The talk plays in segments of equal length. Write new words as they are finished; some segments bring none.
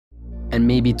and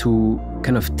maybe to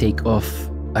kind of take off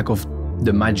like of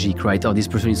the magic, right? Oh, this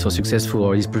person is so successful,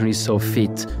 or this person is so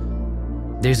fit.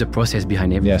 There's a process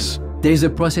behind everything. Yes. There's a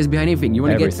process behind everything. You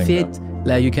want to get fit,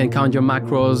 like you can count your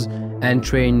macros and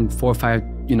train 4 or 5,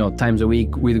 times a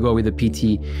week. Go with a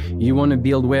PT. You want to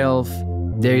build wealth.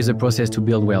 There is a process to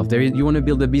build wealth. You want to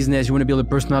build a business. You want to build a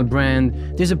personal brand.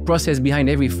 There's a process behind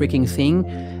every freaking thing,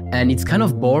 and it's kind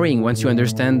of boring once you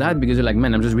understand that, because you're like,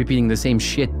 man, I'm just repeating the same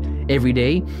shit every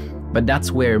day. But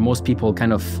that's where most people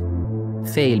kind of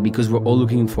fail, because we're all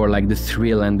looking for like the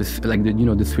thrill and the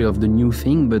thrill of the new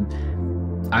thing. But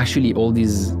actually, all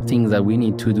these things that we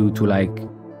need to do to like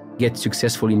get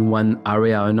successful in one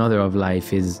area or another of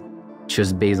life is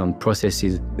just based on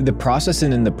processes. The process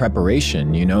and in the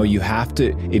preparation, you have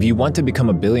to, if you want to become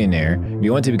a billionaire, if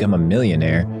you want to become a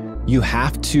millionaire, you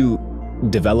have to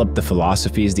develop the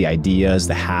philosophies, the ideas,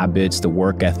 the habits, the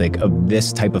work ethic of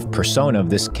this type of persona, of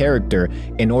this character,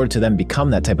 in order to then become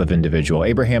that type of individual.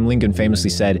 Abraham Lincoln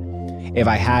famously said, if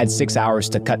I had 6 hours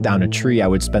to cut down a tree, I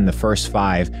would spend the first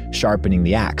 5 sharpening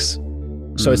the axe.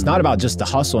 So it's not about just the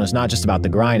hustle, and it's not just about the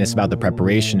grind, it's about the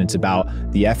preparation, it's about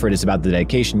the effort, it's about the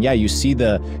dedication. Yeah, you see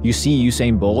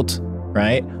Usain Bolt,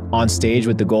 right, on stage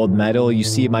with the gold medal. You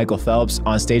see Michael Phelps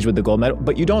on stage with the gold medal,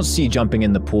 but you don't see jumping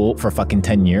in the pool for fucking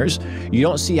 10 years. You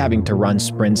don't see having to run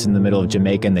sprints in the middle of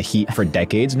Jamaica in the heat for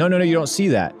decades. No, you don't see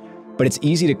that. But it's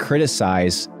easy to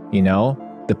criticize,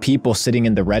 the people sitting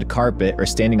in the red carpet or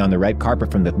standing on the red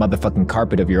carpet from the motherfucking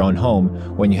carpet of your own home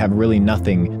when you have really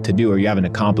nothing to do or you haven't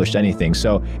accomplished anything.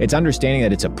 So it's understanding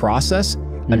that it's a process,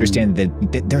 understand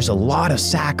that there's a lot of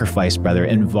sacrifice, brother,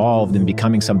 involved in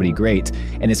becoming somebody great.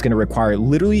 And it's going to require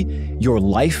literally your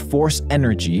life force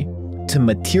energy to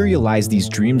materialize these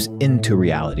dreams into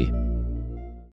reality.